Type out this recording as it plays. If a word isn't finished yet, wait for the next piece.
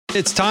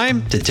It's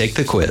time to take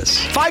the quiz.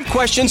 5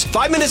 questions,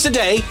 5 minutes a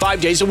day,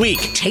 5 days a week.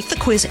 Take the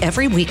quiz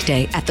every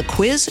weekday at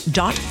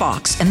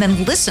thequiz.fox and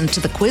then listen to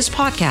the quiz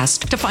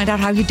podcast to find out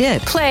how you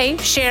did. Play,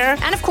 share,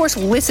 and of course,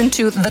 listen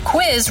to the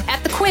quiz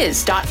at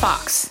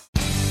thequiz.fox.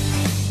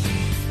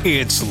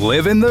 It's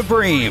Livin' the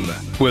Bream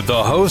with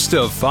the host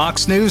of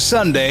Fox News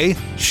Sunday,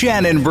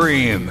 Shannon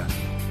Bream.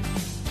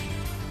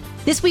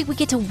 This week, we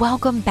get to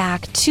welcome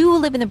back to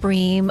Live in the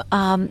Bream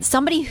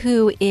somebody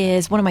who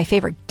is one of my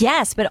favorite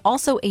guests, but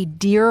also a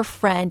dear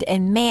friend.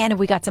 And man, have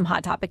we got some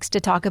hot topics to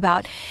talk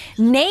about.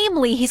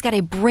 Namely, he's got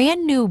a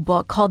brand new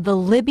book called The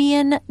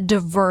Libyan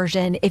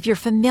Diversion. If you're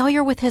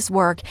familiar with his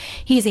work,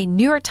 he's a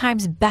New York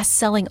Times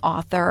best-selling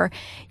author.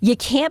 You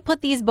can't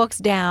put these books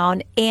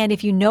down. And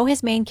if you know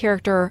his main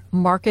character,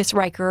 Marcus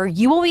Riker,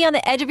 you will be on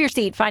the edge of your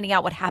seat finding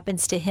out what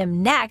happens to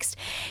him next.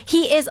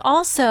 He is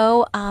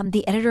also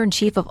the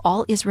editor-in-chief of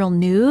All Israel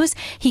News.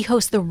 He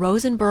hosts the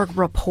Rosenberg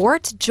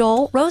Report.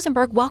 Joel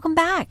Rosenberg, welcome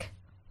back.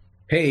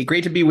 Hey,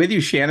 great to be with you,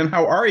 Shannon.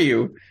 How are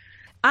you?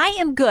 I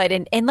am good.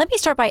 And let me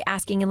start by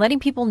asking and letting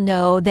people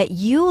know that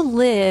you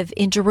live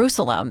in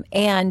Jerusalem.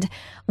 And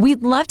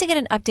we'd love to get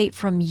an update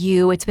from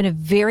you. It's been a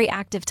very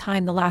active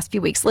time the last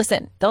few weeks.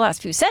 Listen, the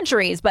last few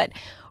centuries, but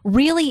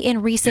really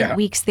in recent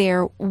weeks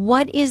there,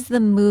 what is the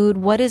mood?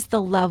 What is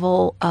the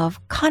level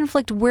of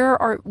conflict?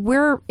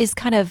 Where is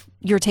kind of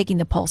you're taking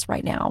the pulse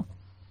right now?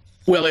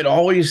 Well, it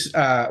always,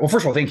 well,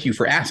 first of all, thank you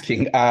for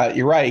asking.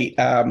 You're right.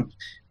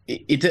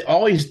 It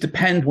always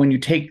depends when you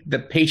take the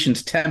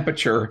patient's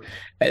temperature,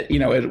 at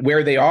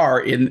where they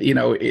are in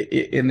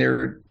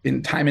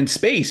time and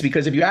space.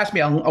 Because if you asked me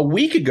a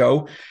week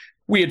ago,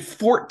 we had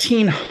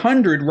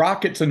 1,400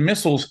 rockets and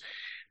missiles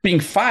being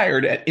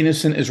fired at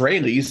innocent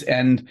Israelis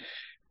and,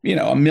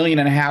 1.5 million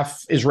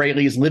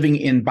Israelis living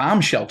in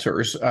bomb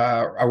shelters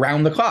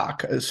around the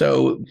clock.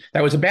 So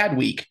that was a bad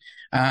week.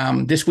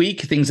 This week,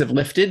 things have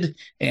lifted,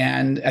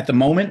 and at the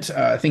moment,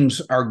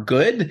 things are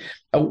good.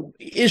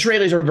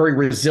 Israelis are very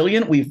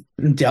resilient. We've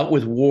dealt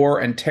with war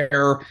and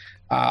terror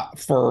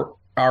for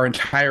our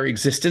entire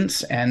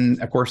existence,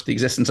 and of course, the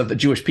existence of the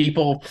Jewish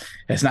people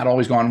has not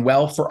always gone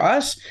well for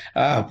us.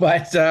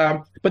 But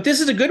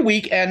this is a good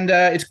week, and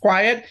it's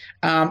quiet,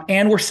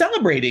 and we're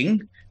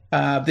celebrating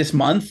this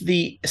month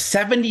the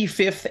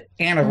 75th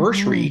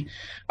anniversary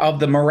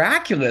of the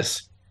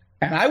miraculous,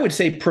 and I would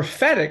say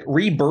prophetic,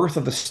 rebirth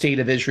of the state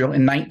of Israel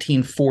in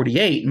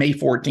 1948. May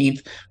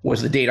 14th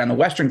was the date on the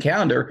Western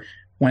calendar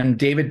when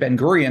David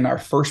Ben-Gurion, our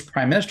first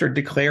prime minister,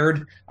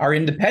 declared our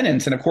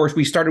independence. And of course,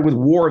 we started with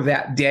war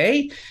that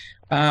day.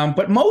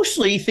 But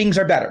mostly things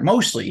are better.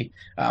 Mostly,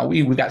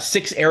 we've got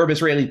 6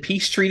 Arab-Israeli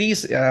peace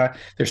treaties.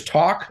 There's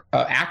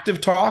active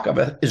talk of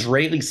an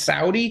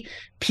Israeli-Saudi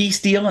peace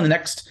deal in the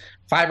next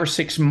 5 or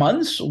 6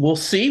 months. We'll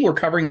see. We're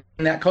covering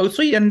that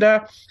closely.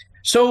 And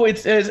so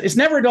it's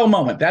never a dull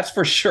moment. That's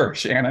for sure,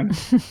 Shannon.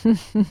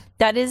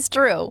 That is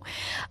true.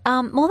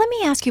 Well, let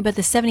me ask you about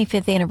the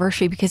 75th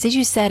anniversary, because as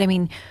you said, I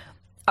mean,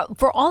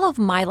 for all of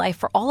my life,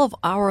 for all of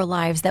our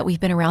lives that we've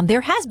been around, there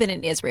has been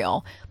an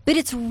Israel, but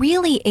it's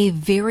really a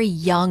very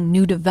young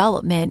new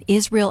development,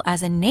 Israel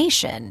as a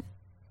nation.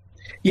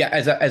 Yeah,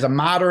 as a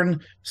modern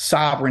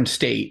sovereign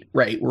state,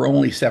 right? We're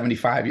only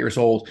 75 years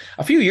old.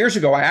 A few years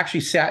ago, I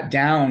actually sat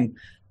down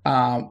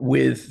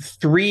with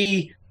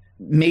 3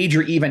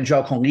 major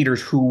evangelical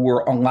leaders who were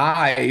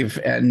alive,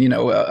 and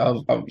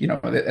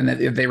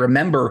and they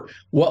remember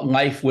what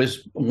life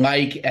was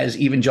like as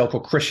evangelical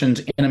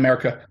Christians in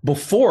America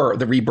before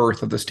the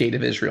rebirth of the state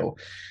of Israel.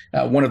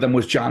 One of them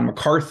was John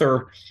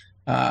MacArthur,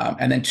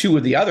 and then 2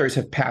 of the others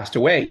have passed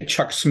away.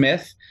 Chuck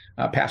Smith,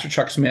 Pastor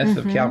Chuck Smith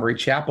of Calvary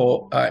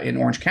Chapel in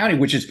Orange County,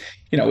 which is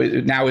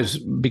now has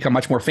become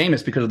much more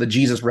famous because of the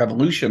Jesus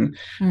Revolution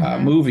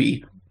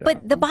movie.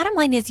 But the bottom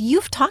line is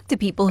you've talked to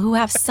people who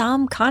have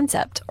some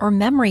concept or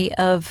memory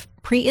of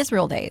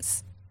pre-Israel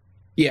days.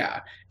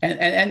 Yeah.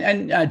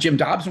 And Jim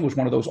Dobson was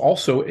one of those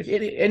also. It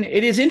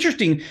is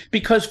interesting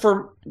because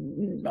for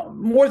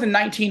more than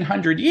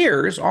 1,900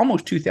 years,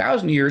 almost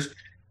 2,000 years,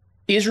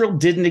 Israel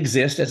didn't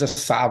exist as a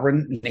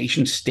sovereign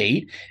nation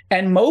state.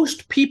 And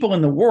most people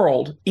in the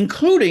world,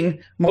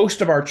 including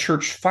most of our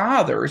church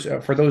fathers,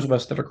 for those of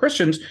us that are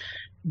Christians,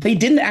 they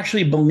didn't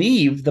actually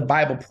believe the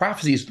Bible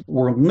prophecies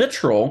were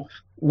literal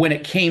when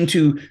it came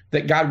to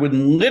that God would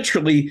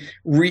literally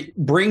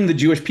bring the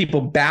Jewish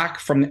people back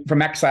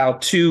from exile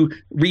to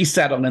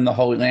resettle in the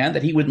Holy Land,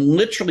 that he would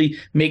literally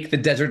make the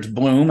deserts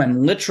bloom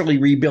and literally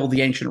rebuild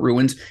the ancient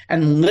ruins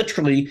and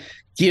literally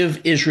give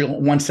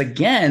Israel once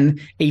again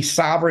a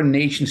sovereign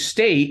nation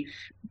state.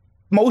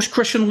 Most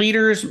Christian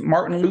leaders,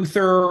 Martin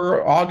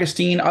Luther,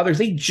 Augustine, others,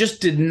 they just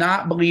did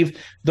not believe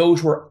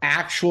those were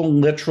actual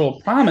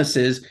literal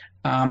promises.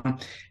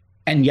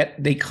 And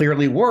yet they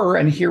clearly were,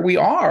 and here we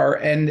are,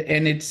 and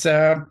it's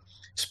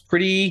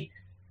pretty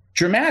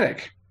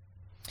dramatic.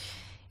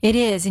 It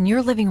is, and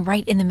you're living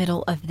right in the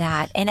middle of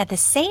that. And at the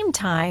same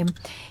time,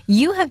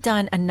 you have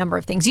done a number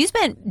of things. You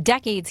spent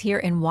decades here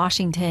in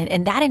Washington,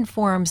 and that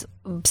informs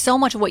so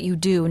much of what you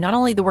do, not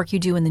only the work you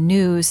do in the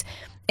news,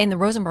 in the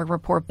Rosenberg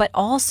report, but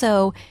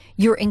also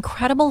your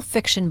incredible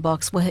fiction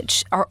books,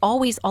 which are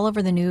always all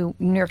over the New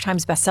York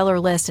Times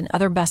bestseller list and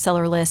other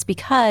bestseller lists,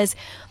 because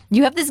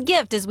you have this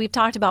gift, as we've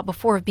talked about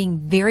before, of being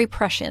very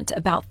prescient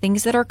about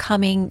things that are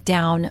coming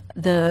down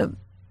the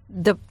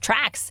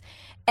tracks.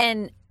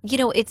 And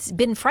it's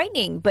been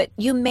frightening, but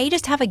you may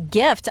just have a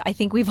gift, I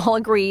think we've all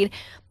agreed,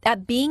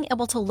 at being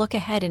able to look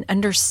ahead and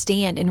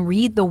understand and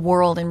read the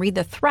world and read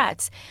the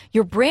threats.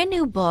 Your brand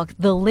new book,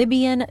 The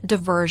Libyan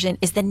Diversion,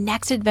 is the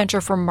next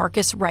adventure for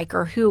Marcus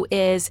Riker, who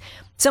is,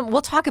 so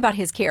we'll talk about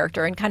his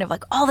character and kind of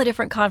like all the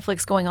different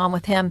conflicts going on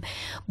with him.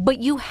 But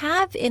you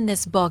have in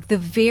this book the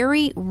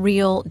very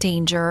real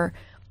danger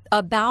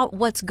about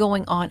what's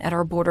going on at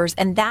our borders.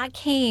 And that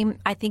came,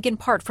 I think, in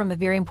part from a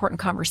very important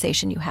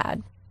conversation you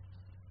had.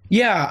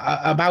 Yeah,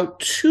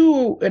 about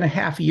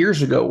 2.5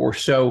 years ago or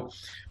so,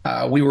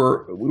 we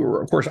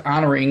were of course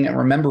honoring and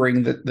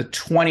remembering the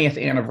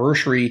 20th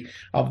anniversary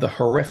of the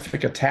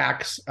horrific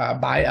attacks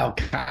by Al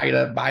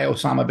Qaeda, by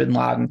Osama bin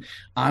Laden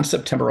on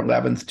September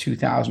 11th,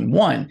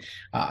 2001,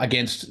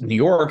 against New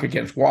York,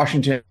 against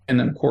Washington, and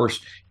of course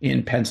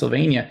in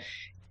Pennsylvania.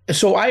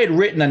 So I had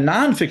written a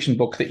nonfiction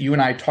book that you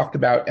and I talked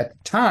about at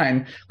the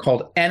time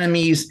called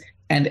Enemies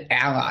and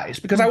Allies,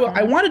 because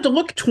I wanted to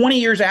look 20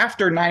 years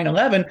after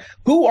 9/11,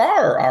 who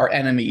are our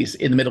enemies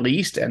in the Middle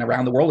East and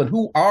around the world, and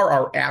who are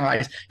our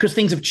allies, because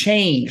things have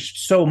changed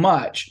so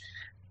much.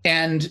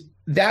 And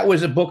that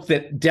was a book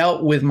that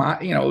dealt with my,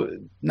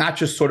 not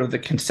just sort of the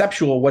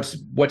conceptual, what's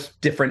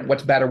different,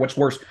 what's better, what's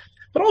worse,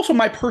 but also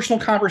my personal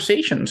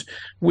conversations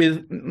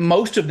with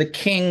most of the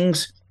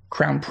kings,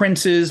 crown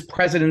princes,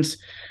 presidents,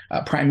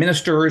 prime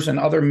ministers, and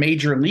other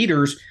major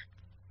leaders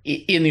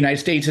in the United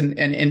States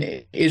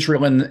and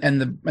Israel and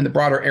the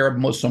broader Arab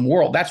Muslim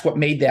world. That's what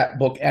made that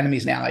book,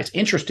 Enemies and Allies,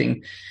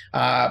 interesting,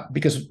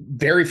 because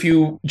very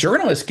few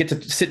journalists get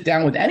to sit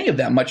down with any of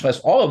them, much less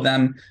all of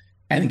them,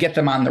 and get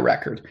them on the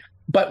record.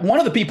 But one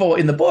of the people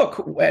in the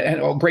book,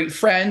 a great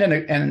friend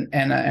and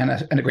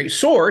a great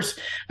source,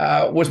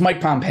 was Mike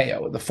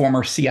Pompeo, the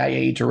former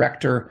CIA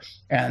director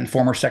and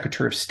former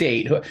Secretary of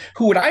State,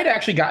 who I'd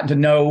actually gotten to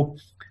know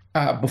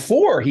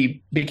before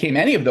he became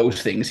any of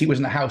those things. He was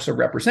in the House of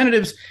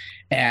Representatives,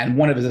 and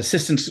one of his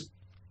assistants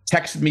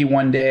texted me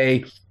one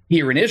day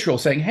here in Israel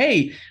saying,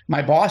 "Hey,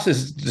 my boss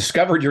has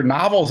discovered your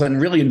novels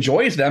and really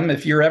enjoys them.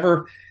 If you're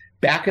ever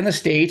back in the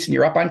States and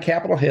you're up on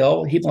Capitol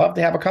Hill, he'd love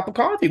to have a cup of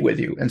coffee with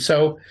you." And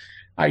so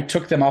I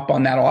took them up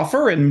on that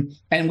offer, and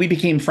we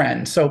became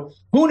friends. So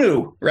who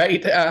knew,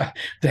 right,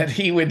 that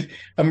he would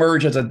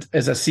emerge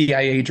as a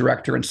CIA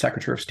director and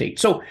Secretary of State?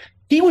 So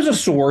he was a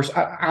source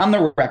on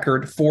the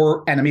record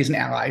for Enemies and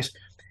Allies.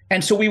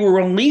 And so we were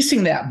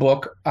releasing that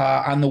book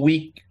on the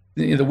week of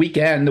the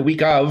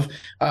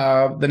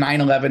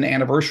 9/11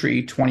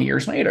 anniversary 20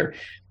 years later.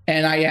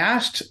 And I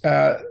asked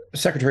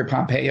Secretary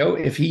Pompeo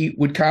if he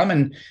would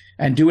come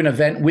and do an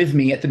event with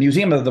me at the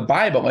Museum of the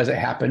Bible, as it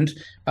happened,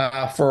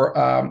 for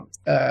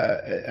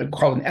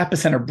called an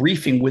epicenter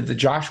briefing with the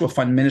Joshua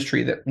Fund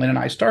ministry that Lynn and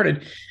I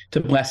started to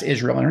bless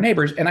Israel and our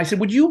neighbors. And I said,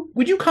 would you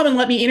come and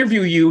let me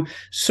interview you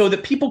so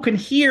that people can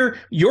hear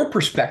your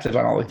perspective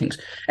on all the things?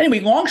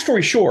 Anyway, long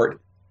story short,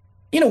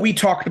 we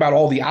talked about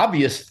all the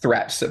obvious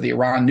threats, the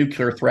Iran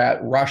nuclear threat,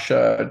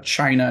 Russia,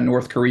 China,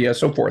 North Korea,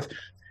 so forth.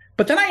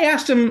 But then I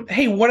asked him,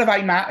 hey, what have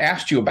I not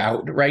asked you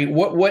about, right?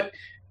 What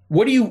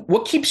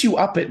keeps you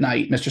up at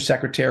night, Mr.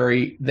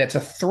 Secretary, that's a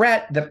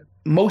threat that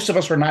most of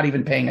us are not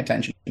even paying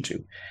attention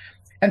to?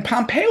 And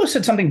Pompeo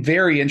said something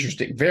very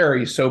interesting,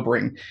 very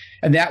sobering.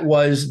 And that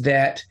was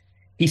that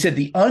he said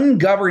the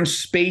ungoverned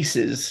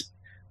spaces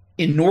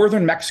in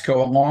northern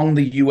Mexico along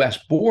the U.S.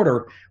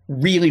 border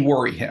really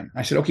worry him.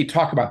 I said, okay,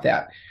 talk about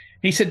that.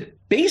 And he said,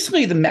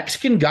 basically, the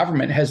Mexican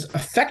government has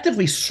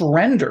effectively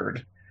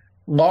surrendered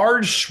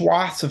large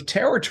swaths of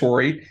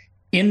territory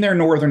in their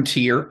northern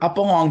tier up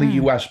along the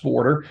U.S.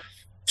 border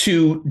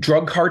to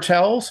drug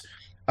cartels,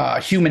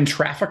 human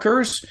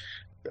traffickers,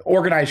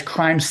 organized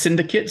crime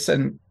syndicates,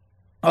 and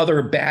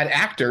other bad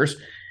actors.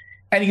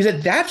 And he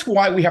said, that's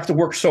why we have to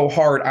work so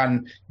hard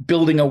on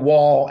building a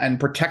wall and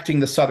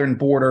protecting the southern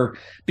border,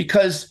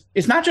 because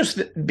it's not just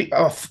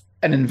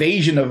an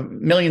invasion of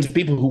millions of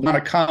people who want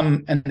to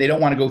come and they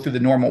don't want to go through the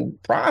normal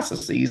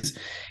processes.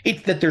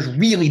 It's that there's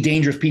really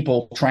dangerous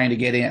people trying to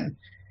get in.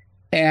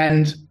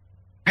 And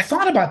I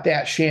thought about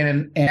that,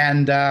 Shannon,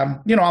 and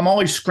I'm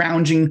always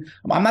scrounging.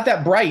 I'm not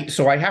that bright,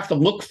 so I have to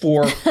look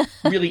for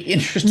really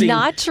interesting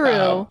not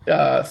true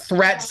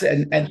threats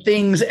and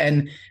things.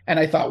 And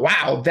I thought,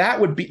 wow,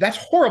 that's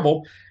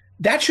horrible.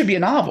 That should be a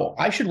novel.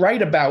 I should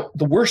write about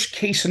the worst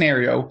case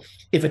scenario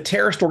if a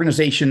terrorist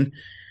organization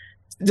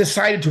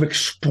decided to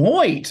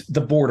exploit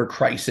the border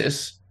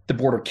crisis, the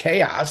border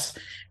chaos,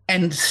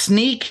 and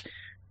sneak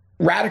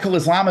radical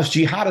Islamist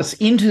jihadists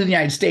into the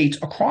United States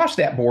across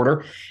that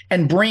border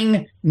and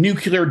bring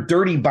nuclear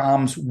dirty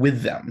bombs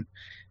with them.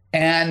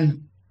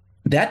 And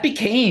that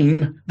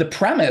became the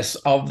premise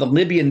of the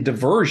Libyan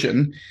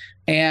diversion.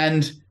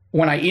 And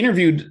when I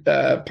interviewed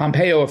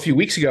Pompeo a few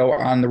weeks ago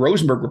on the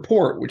Rosenberg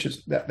Report, which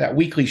is that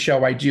weekly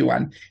show I do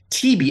on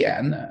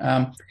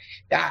TBN,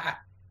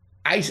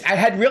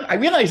 I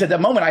realized at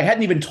that moment I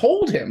hadn't even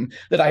told him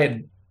that I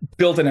had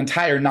built an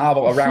entire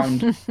novel around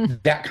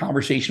that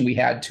conversation we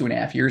had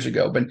 2.5 years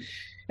ago.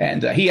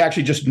 And he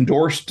actually just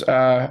endorsed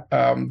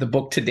the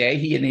book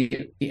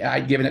today.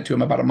 I'd given it to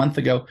him about a month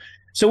ago.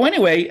 So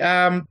anyway,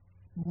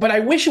 but I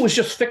wish it was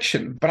just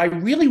fiction. But I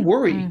really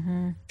worry,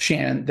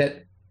 Shannon,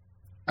 that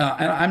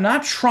and I'm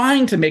not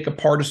trying to make a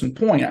partisan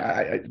point.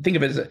 I think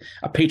of it as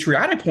a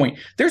patriotic point.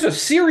 There's a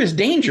serious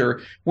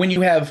danger when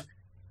you have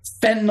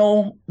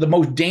fentanyl, the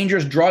most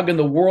dangerous drug in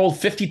the world,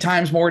 50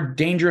 times more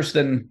dangerous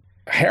than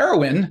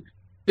heroin.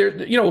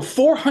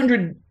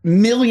 400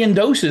 million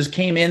doses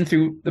came in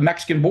through the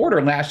Mexican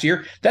border last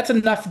year. That's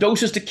enough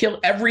doses to kill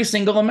every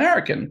single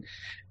American.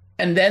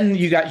 And then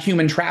you got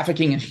human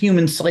trafficking and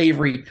human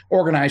slavery,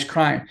 organized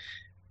crime.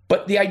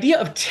 But the idea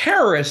of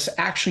terrorists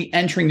actually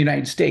entering the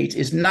United States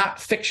is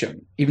not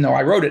fiction, even though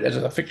I wrote it as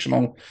a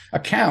fictional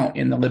account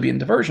in the Libyan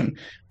diversion.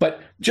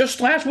 But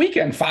just last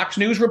weekend, Fox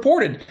News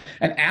reported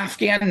an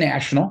Afghan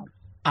national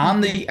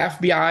on the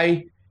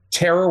FBI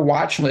terror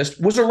watch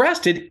list was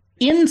arrested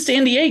in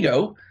San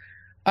Diego.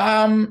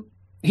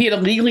 He had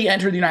illegally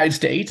entered the United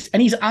States,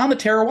 and he's on the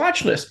terror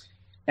watch list.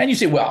 And you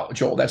say, well,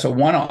 Joel, that's a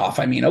one-off.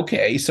 I mean,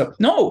 okay. So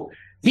no,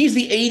 he's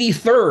the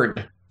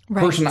 83rd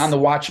person on the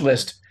watch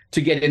list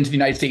to get into the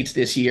United States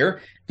this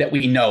year that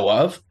we know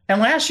of.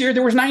 And last year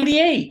there was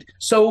 98.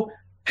 So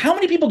how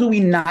many people do we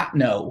not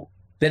know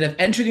that have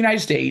entered the United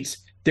States,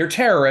 they're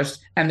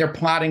terrorists, and they're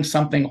plotting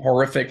something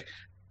horrific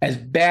as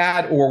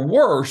bad or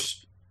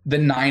worse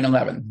than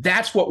 9/11?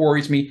 That's what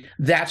worries me.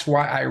 That's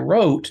why I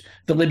wrote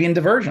The Libyan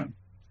Diversion.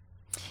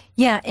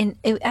 Yeah, and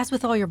as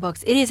with all your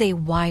books, it is a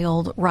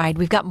wild ride.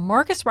 We've got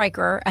Marcus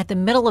Riker at the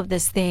middle of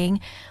this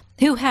thing,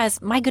 who has,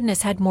 my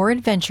goodness, had more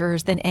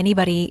adventures than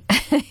anybody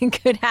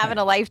could have in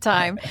a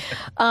lifetime.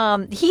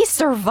 He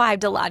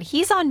survived a lot.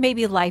 He's on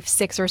maybe life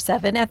 6 or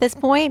 7 at this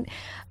point,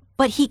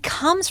 but he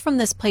comes from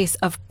this place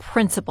of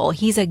principle.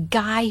 He's a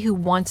guy who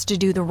wants to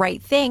do the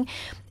right thing,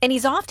 and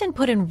he's often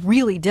put in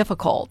really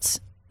difficult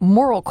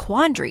moral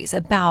quandaries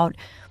about,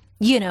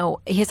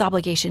 his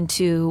obligation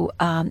to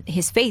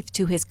his faith,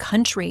 to his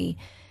country,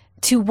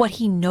 to what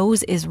he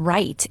knows is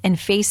right, and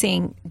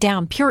facing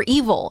down pure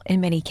evil in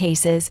many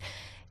cases.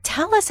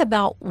 Tell us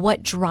about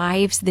what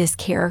drives this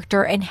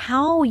character and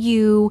how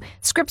you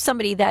script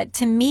somebody that,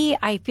 to me,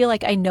 I feel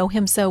like I know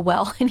him so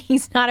well, and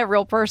he's not a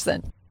real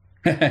person.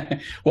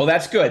 Well,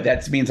 that's good.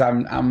 That means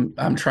I'm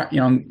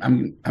trying.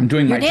 I'm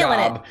doing my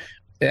job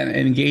and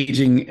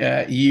engaging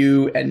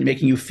you and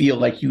making you feel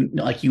like you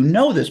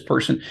know this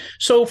person.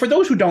 So, for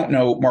those who don't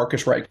know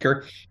Marcus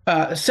Riker,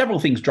 several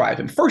things drive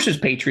him. First is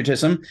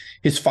patriotism.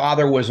 His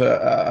father was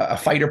a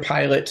fighter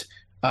pilot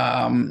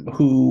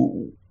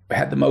who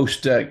had the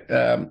most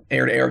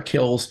air-to-air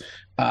kills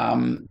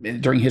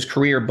during his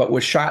career, but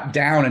was shot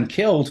down and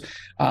killed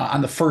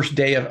on the first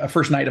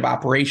night of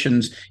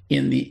operations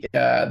in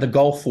the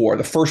Gulf War,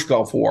 the first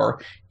Gulf War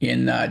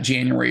in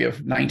January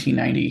of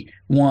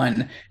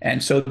 1991.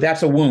 And so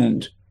that's a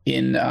wound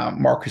in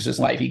Marcus's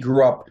life. He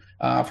grew up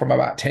from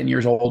about 10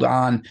 years old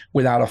on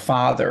without a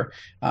father.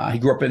 He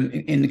grew up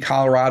in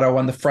Colorado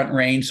on the Front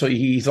Range, so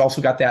he's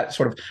also got that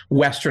sort of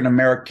Western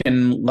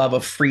American love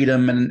of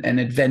freedom and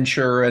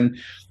adventure and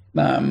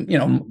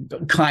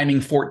climbing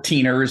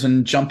 14ers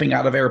and jumping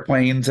out of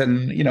airplanes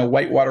and,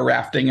 whitewater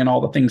rafting and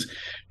all the things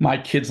my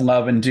kids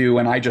love and do,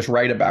 and I just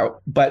write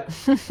about. But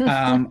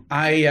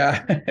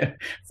I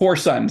 4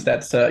 sons.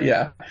 That's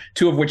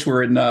 2 of which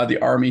were in the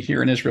army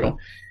here in Israel.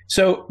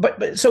 So,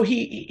 so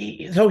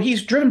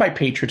he's driven by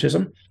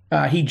patriotism.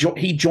 He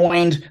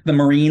joined the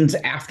Marines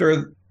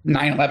after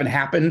 9/11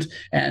 happened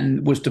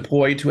and was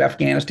deployed to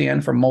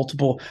Afghanistan for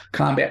multiple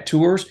combat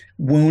tours,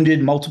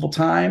 wounded multiple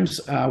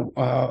times,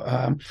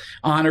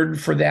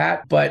 honored for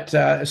that, but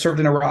served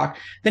in Iraq.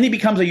 Then he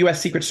becomes a U.S.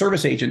 Secret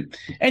Service agent.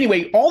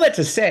 Anyway, all that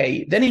to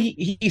say, then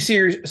he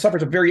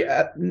suffers a very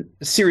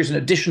serious and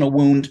additional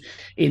wound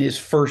in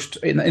his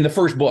in the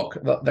first book,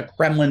 the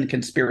Kremlin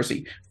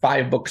Conspiracy,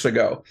 5 books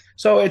ago.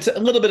 So it's a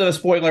little bit of a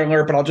spoiler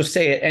alert, but I'll just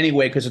say it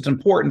anyway because it's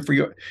important for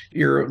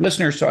your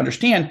listeners to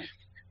understand.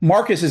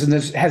 Marcus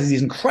has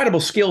these incredible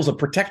skills of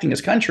protecting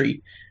his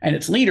country and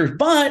its leaders,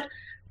 but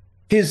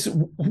his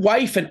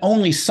wife and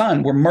only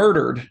son were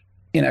murdered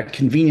in a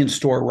convenience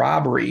store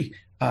robbery,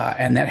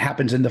 and that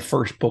happens in the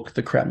first book,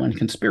 The Kremlin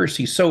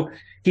Conspiracy. So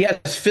he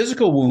has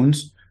physical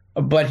wounds,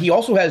 but he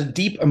also has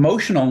deep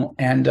emotional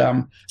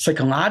and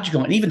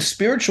psychological and even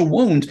spiritual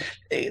wounds,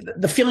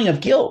 the feeling of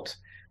guilt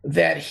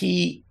that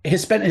he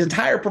has spent his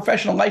entire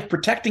professional life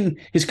protecting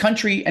his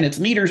country and its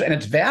leaders and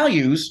its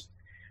values,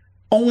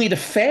 only to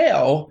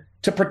fail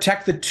to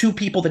protect the 2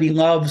 people that he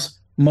loves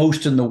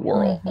most in the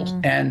world. Mm-hmm.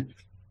 And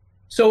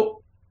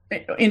so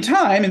in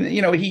time, and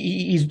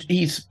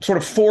he's sort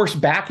of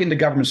forced back into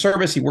government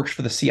service. He works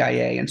for the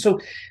CIA. And so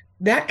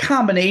that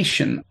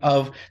combination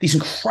of these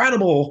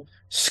incredible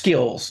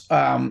skills,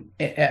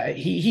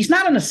 he's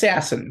not an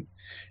assassin,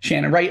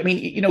 Shannon, right? I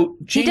mean,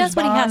 James he does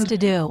what Bond, he has to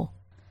do.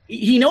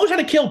 He knows how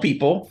to kill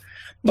people,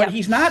 but Yep.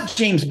 he's not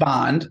James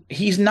Bond.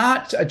 He's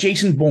not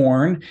Jason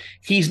Bourne.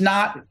 He's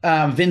not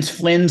Vince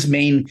Flynn's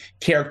main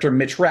character,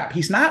 Mitch Rapp.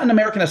 He's not an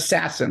American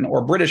assassin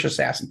or British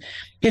assassin.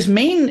 His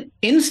main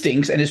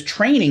instincts and his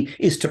training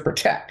is to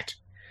protect.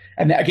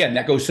 And again,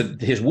 that goes to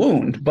his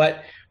wound.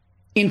 But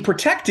in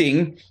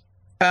protecting,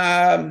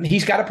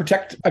 he's got to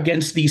protect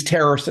against these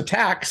terrorist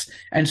attacks.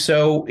 And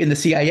so in the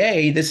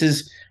CIA, this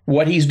is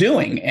what he's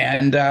doing.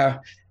 And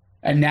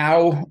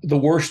now the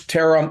worst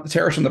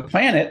terrorist on the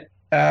planet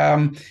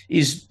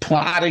is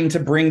plotting to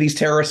bring these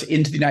terrorists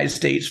into the United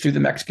States through the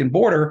Mexican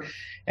border,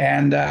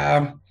 and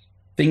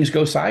things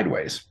go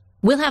sideways.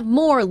 We'll have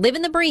more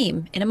Living the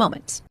Bream in a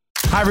moment.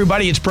 Hi,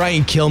 everybody. It's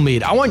Brian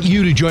Kilmeade. I want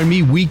you to join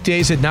me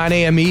weekdays at 9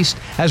 a.m. East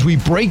as we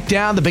break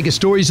down the biggest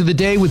stories of the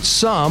day with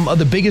some of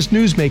the biggest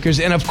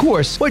newsmakers and, of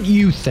course, what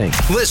you think.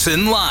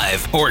 Listen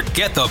live or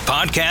get the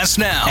podcast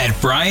now at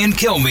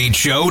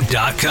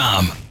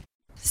BrianKilmeadeShow.com.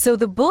 So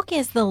the book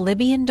is The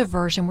Libyan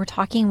Diversion. We're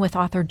talking with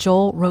author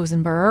Joel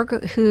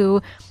Rosenberg,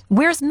 who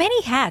wears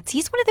many hats.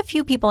 He's one of the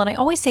few people, and I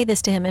always say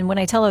this to him, and when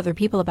I tell other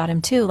people about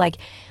him too, like,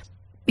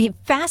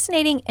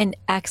 fascinating and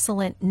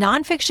excellent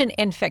nonfiction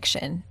and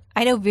fiction.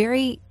 I know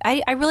I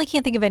really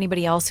can't think of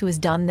anybody else who has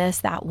done this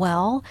that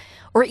well,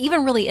 or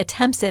even really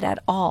attempts it at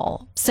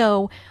all.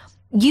 So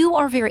you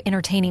are very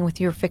entertaining with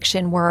your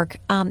fiction work.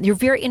 You're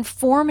very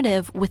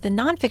informative with the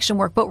nonfiction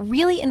work, but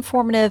really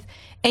informative,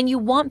 and you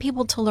want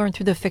people to learn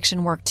through the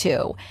fiction work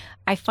too.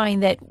 I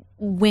find that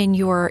when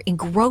you're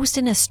engrossed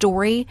in a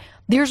story,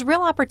 there's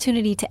real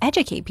opportunity to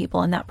educate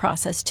people in that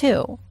process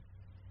too.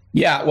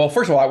 Yeah, well,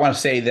 first of all, I want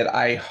to say that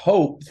I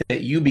hope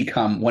that you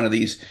become one of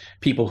these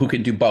people who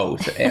can do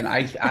both, and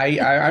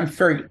I'm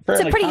very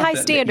It's a pretty high confident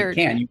that standard.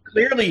 you can.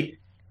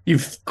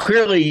 You've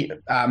clearly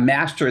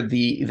mastered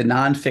the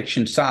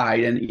nonfiction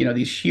side, and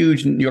these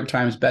huge New York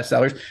Times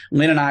bestsellers.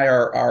 Lynn and I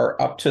are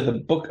up to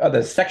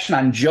the section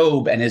on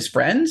Job and his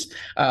friends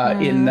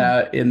in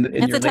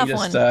your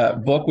latest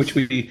book, which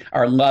we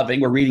are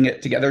loving. We're reading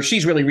it together.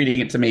 She's really reading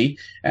it to me,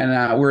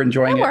 and we're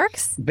enjoying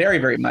it very,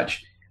 very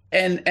much.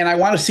 And I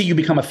want to see you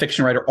become a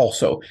fiction writer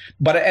also.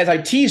 But as I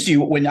teased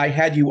you when I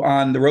had you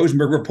on the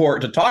Rosenberg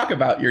Report to talk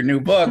about your new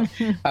book,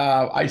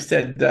 I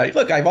said,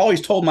 look, I've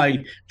always told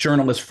my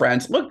journalist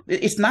friends, look,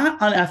 it's not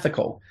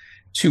unethical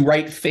to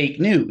write fake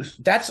news.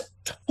 That's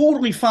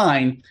totally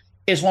fine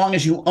as long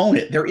as you own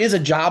it. There is a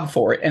job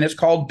for it, and it's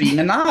called being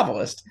a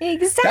novelist.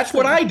 Exactly. That's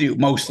what I do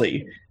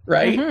mostly,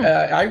 right?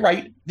 Mm-hmm. I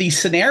write these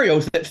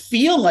scenarios that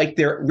feel like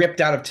they're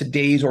ripped out of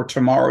today's or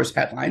tomorrow's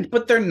headlines,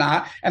 but they're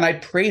not, and I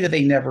pray that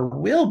they never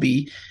will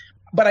be.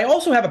 But I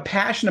also have a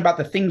passion about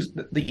the things,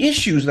 the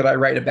issues that I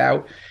write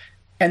about,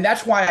 and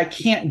that's why I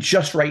can't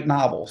just write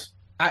novels.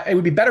 It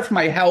would be better for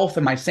my health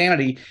and my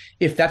sanity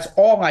if that's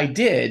all I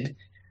did,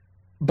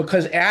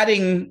 because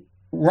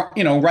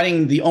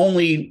running the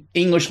only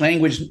English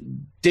language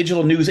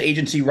digital news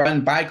agency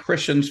run by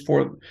Christians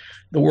for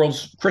the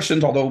world's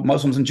Christians, although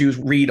Muslims and Jews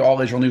read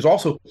all Israel news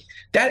also,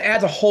 that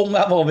adds a whole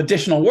level of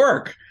additional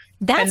work.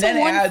 That's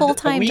one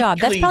full-time job.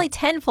 That's probably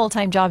 10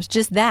 full-time jobs,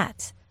 just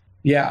that.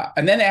 Yeah.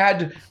 And then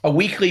add a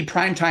weekly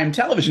primetime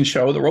television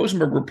show, the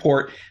Rosenberg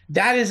Report.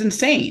 That is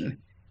insane.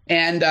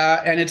 And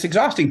it's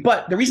exhausting.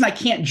 But the reason I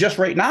can't just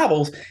write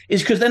novels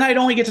is because then I'd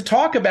only get to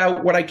talk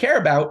about what I care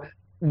about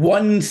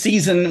one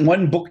season,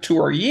 one book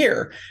tour a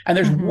year. And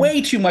there's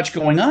way too much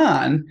going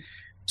on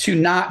to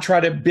not try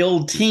to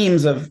build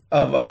teams of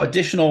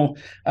additional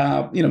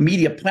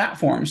media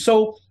platforms.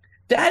 So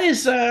that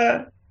is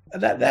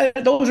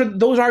those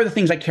are the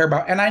things I care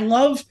about. And I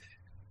love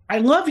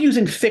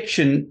using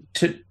fiction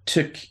to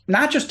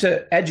not just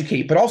to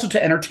educate, but also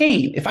to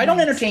entertain. If I don't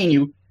entertain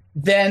you,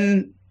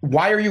 then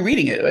why are you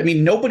reading it? I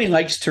mean, nobody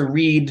likes to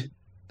read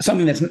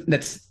something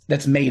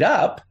that's made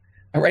up.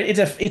 All right.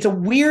 It's a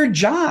weird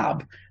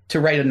job to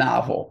write a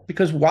novel,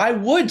 because why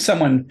would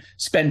someone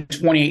spend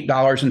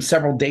 $28 and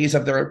several days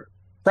of their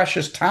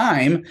precious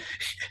time,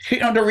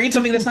 to read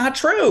something that's not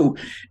true?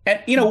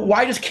 And,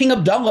 why does King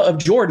Abdullah of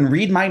Jordan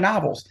read my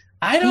novels?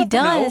 I don't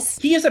know.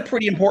 He has a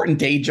pretty important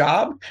day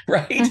job,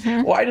 right?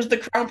 Mm-hmm. Why does the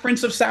Crown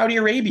Prince of Saudi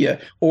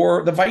Arabia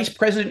or the Vice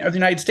President of the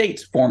United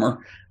States,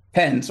 former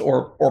Pence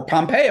or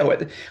Pompeo,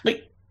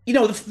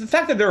 the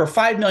fact that there are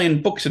 5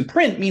 million books in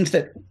print means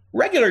that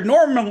regular,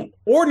 normal,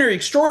 ordinary,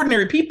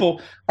 extraordinary people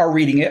are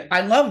reading it.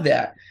 I love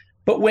that.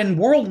 But when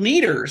world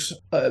leaders,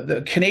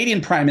 the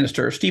Canadian Prime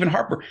Minister, Stephen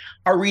Harper,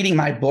 are reading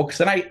my books,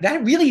 then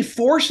that really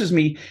forces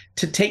me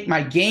to take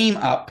my game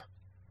up.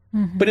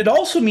 Mm-hmm. But it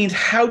also means,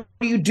 how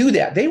do you do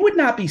that? They would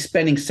not be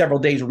spending several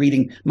days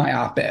reading my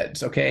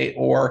op-eds, okay,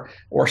 or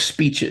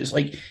speeches.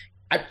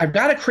 I've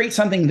got to create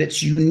something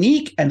that's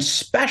unique and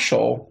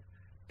special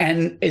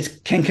and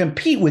can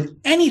compete with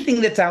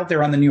anything that's out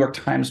there on the New York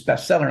Times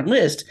bestseller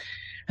list.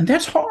 And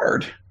that's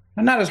hard.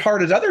 Not as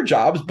hard as other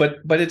jobs,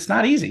 but it's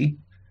not easy.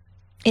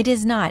 It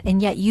is not.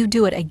 And yet you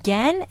do it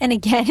again and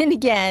again and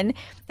again.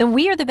 And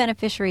we are the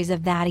beneficiaries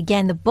of that.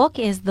 Again, the book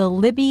is The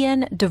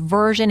Libyan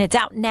Diversion. It's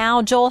out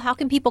now. Joel, how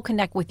can people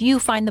connect with you,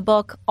 find the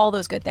book, all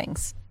those good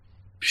things?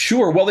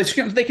 Sure. Well, they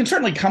can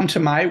certainly come to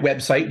my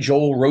website,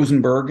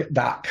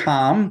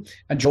 joelrosenberg.com,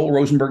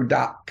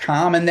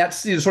 joelrosenberg.com. And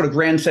that's the sort of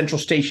Grand Central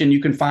Station.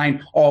 You can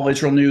find all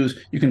Israel news.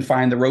 You can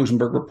find the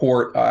Rosenberg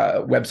Report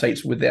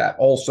websites with that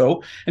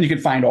also. And you can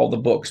find all the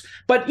books.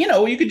 But,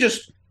 you could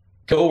just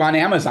go on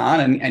Amazon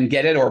and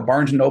get it, or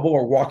Barnes & Noble,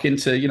 or walk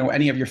into,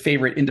 any of your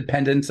favorite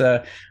independent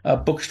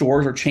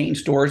bookstores or chain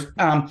stores.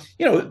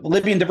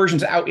 Libyan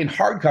Diversion's out in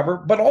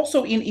hardcover, but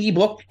also in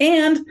ebook.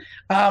 And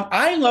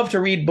I love to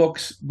read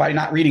books by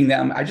not reading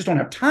them. I just don't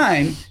have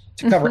time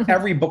to cover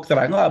every book that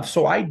I love.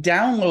 So I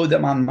download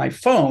them on my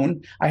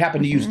phone. I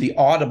happen to use the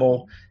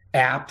Audible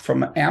app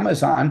from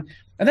Amazon.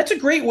 And that's a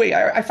great way,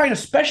 I find,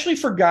 especially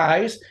for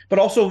guys, but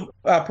also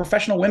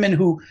professional women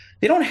who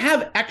they don't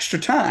have extra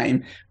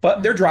time,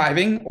 but they're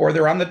driving, or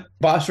they're on the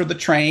bus or the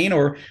train,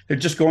 or they're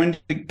just going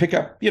to pick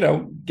up,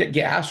 get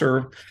gas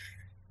or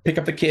pick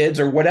up the kids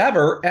or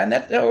whatever, and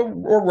that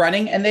or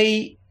running, and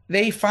they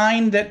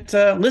find that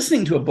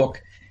listening to a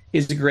book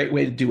is a great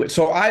way to do it.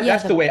 So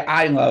that's the way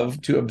I love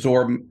to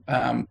absorb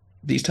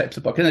these types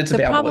of books, and it's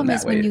available in that way.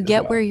 The problem is when you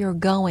get where you're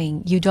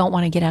going, you don't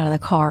want to get out of the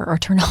car or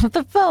turn off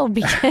the phone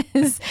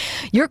because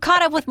you're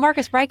caught up with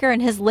Marcus Riker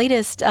and his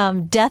latest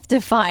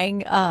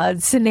death-defying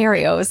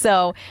scenario.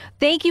 So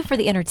thank you for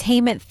the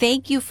entertainment.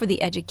 Thank you for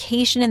the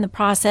education in the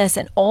process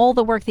and all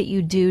the work that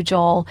you do,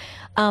 Joel.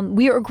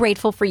 We are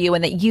grateful for you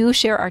and that you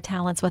share our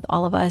talents with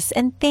all of us.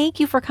 And thank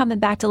you for coming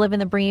back to Live in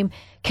the Bream.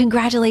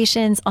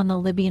 Congratulations on the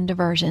Libyan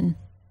diversion.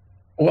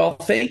 Well,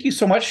 thank you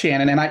so much,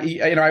 Shannon. And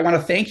I want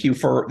to thank you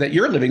for that.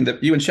 You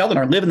and Sheldon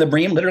are living the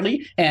Bream,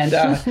 literally. And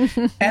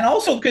and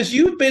also because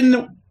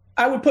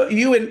I would put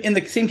you in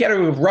the same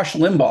category of Rush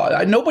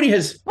Limbaugh. Nobody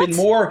has been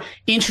more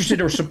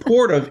interested or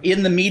supportive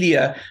in the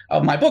media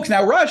of my books.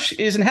 Now, Rush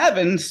is in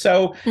heaven,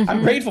 so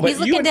I'm grateful. He's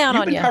looking down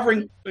on you.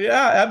 Covering,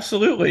 yeah,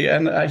 absolutely.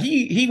 And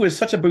he was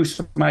such a boost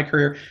for my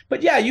career.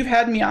 But yeah, you've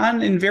had me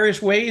on in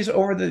various ways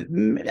over the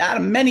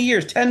many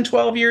years, 10,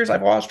 12 years.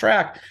 I've lost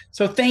track.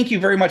 So thank you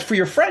very much for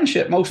your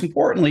friendship, most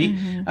importantly,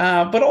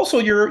 but also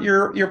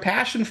your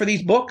passion for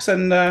these books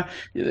and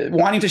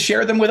wanting to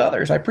share them with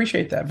others. I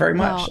appreciate that very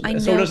much. I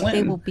so know does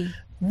Lynn.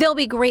 They'll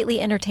be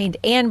greatly entertained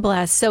and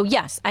blessed. So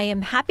yes, I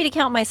am happy to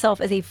count myself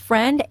as a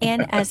friend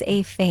and as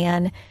a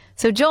fan.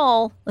 So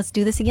Joel, let's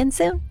do this again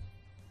soon.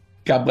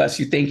 God bless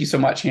you. Thank you so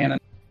much, Hannah.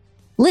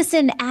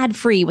 Listen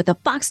ad-free with a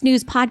Fox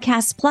News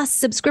Podcasts Plus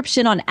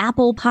subscription on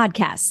Apple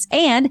Podcasts.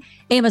 And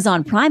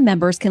Amazon Prime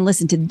members can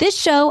listen to this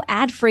show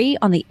ad-free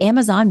on the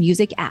Amazon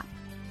Music app.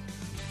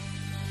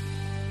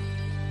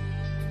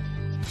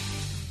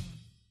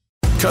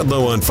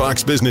 Kudlow on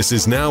Fox Business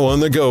is now on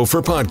the go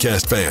for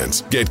podcast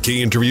fans. Get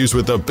key interviews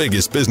with the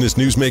biggest business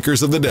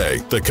newsmakers of the day.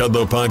 The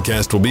Kudlow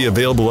podcast will be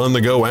available on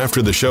the go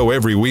after the show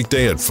every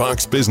weekday at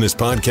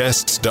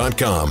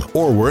foxbusinesspodcasts.com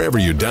or wherever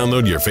you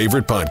download your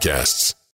favorite podcasts.